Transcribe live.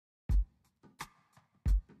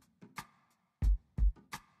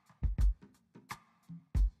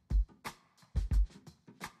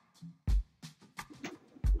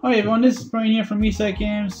Hi everyone, this is Brian here from Resite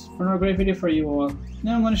Games for another great video for you all.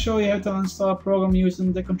 Now I'm going to show you how to install a program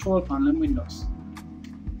using the control panel in Windows.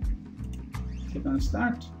 Click on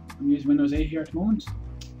Start. I'm using Windows 8 here at the moment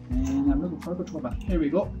and I'm looking for a control panel. Here we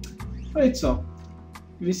go. Right, so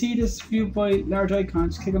if you see this view by large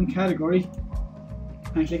icons, click on Category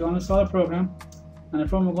and click on Install a Program, and the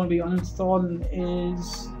program we're going to be uninstalling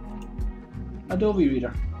is Adobe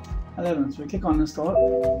Reader 11. So we click on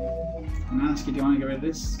Install and ask you, do you want to get rid of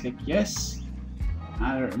this? Click yes,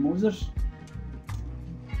 and it removes it.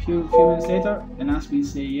 A few minutes later, then ask me to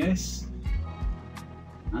say yes,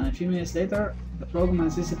 and a few minutes later the program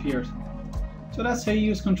has disappeared. So that's how you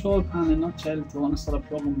use control panel in a nutshell to uninstall a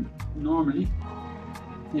program normally.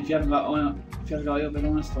 And if you haven't got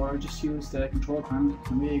uninstall, just use the control panel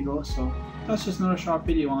and there you go. So that's just another short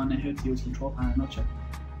video on how to use control panel in a nutshell.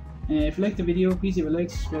 If you like the video, please leave a like,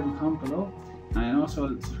 subscribe and comment below, and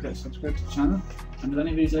also subscribe to the channel. And if there's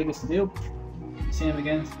any videos you'd like us to do, same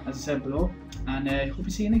again as I said below, and I hope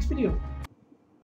to see you next video.